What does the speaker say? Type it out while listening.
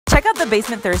Check out the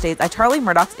Bassment Thursdays at Charlie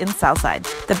Murdoch's in Southside.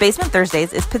 The Bassment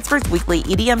Thursdays is Pittsburgh's weekly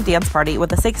EDM dance party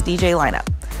with a 6 DJ lineup.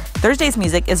 Thursday's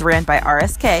music is ran by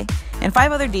RSK, and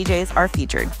 5 other DJs are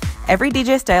featured. Every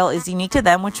DJ style is unique to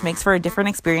them, which makes for a different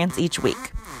experience each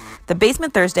week. The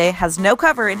Bassment Thursday has no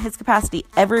cover in his capacity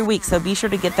every week, so be sure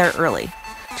to get there early.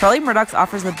 Charlie Murdoch's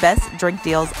offers the best drink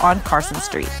deals on Carson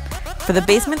Street. For the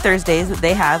Bassment Thursdays,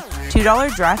 they have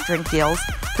 $2 draft drink deals,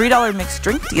 $3 mixed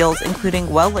drink deals including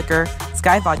Well Liquor,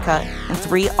 Sky Vodka, and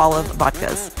 3 Olive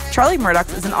Vodkas. Charlie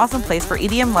Murdoch's is an awesome place for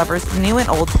EDM lovers, new and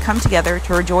old, to come together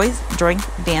to rejoice, drink,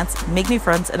 dance, make new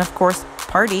friends, and of course,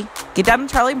 party. Get down to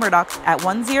Charlie Murdoch's at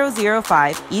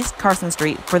 1005 East Carson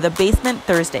Street for the Bassment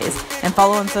Thursdays and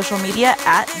follow on social media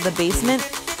at The Basement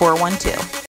 412.